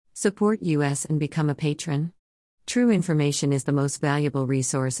Support US and become a patron. True information is the most valuable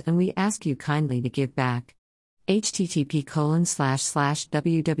resource, and we ask you kindly to give back.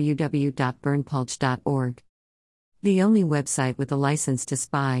 http://www.burnpulch.org. The only website with a license to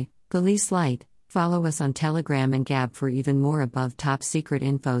spy, police light. Follow us on Telegram and Gab for even more above top secret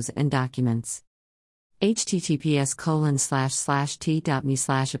infos and documents.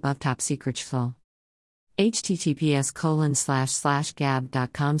 https://t.me/above top secret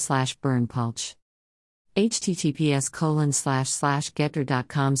https://gab.com/burnpulch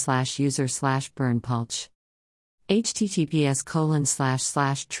https://getter.com/user/burnpulch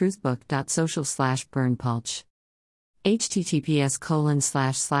https://truthbook.social/burnpulch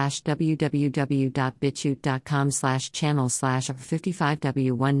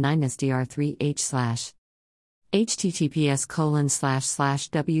https://www.bitchute.com/channel/55w19sdr3h/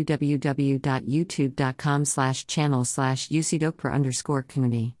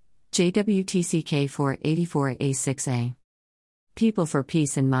 https://www.youtube.com/channel/ucdokper_community JWTCK484A6A. People for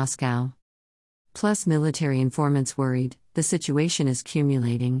Peace in Moscow. Plus, military informants worried, the situation is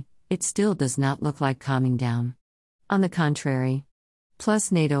accumulating, it still does not look like calming down. On the contrary.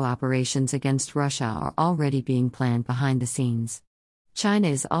 Plus, NATO operations against Russia are already being planned behind the scenes. China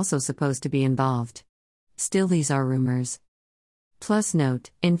is also supposed to be involved. Still, these are rumors. Plus,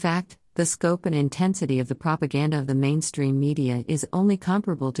 note, in fact, the scope and intensity of the propaganda of the mainstream media is only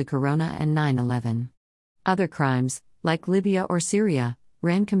comparable to Corona and 9/11. Other crimes, like Libya or Syria,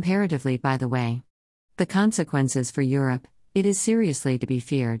 ran comparatively, by the way. The consequences for Europe, it is seriously to be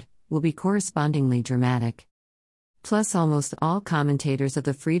feared, will be correspondingly dramatic. Plus, almost all commentators of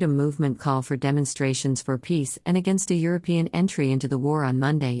the freedom movement call for demonstrations for peace and against a European entry into the war on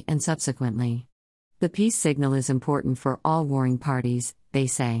Monday and subsequently. The peace signal is important for all warring parties, they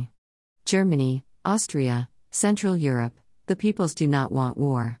say. Germany, Austria, Central Europe, the peoples do not want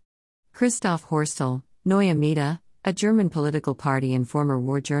war. Christoph Horstel, Neue Mitte, a German political party and former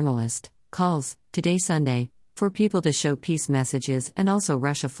war journalist, calls, today Sunday, for people to show peace messages and also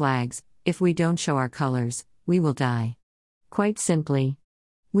Russia flags. If we don't show our colors, we will die. Quite simply,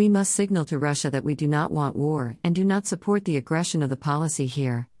 we must signal to Russia that we do not want war and do not support the aggression of the policy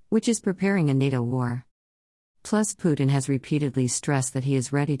here, which is preparing a NATO war. Plus, Putin has repeatedly stressed that he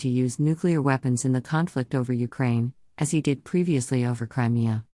is ready to use nuclear weapons in the conflict over Ukraine, as he did previously over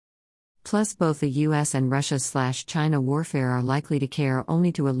Crimea. Plus, both the US and Russia/China warfare are likely to care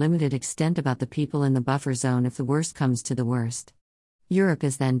only to a limited extent about the people in the buffer zone if the worst comes to the worst. Europe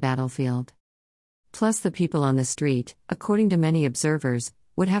is then battlefield. Plus, the people on the street, according to many observers,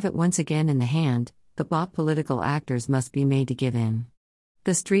 would have it once again in the hand. The bought political actors must be made to give in.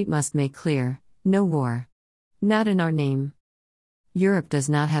 The street must make clear, no war. Not in our name. Europe does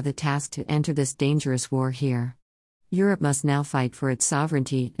not have the task to enter this dangerous war here. Europe must now fight for its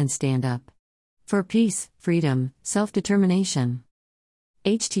sovereignty and stand up for peace, freedom, self-determination.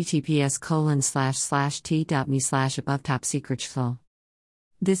 https://t.me/above top secret.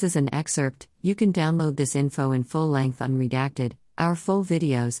 This is an excerpt. You can download this info in full length unredacted, our full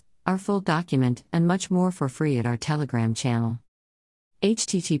videos, our full document, and much more for free at our Telegram channel.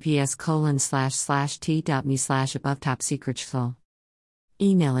 https://t.me/above top secret.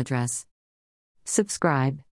 Email address. Subscribe.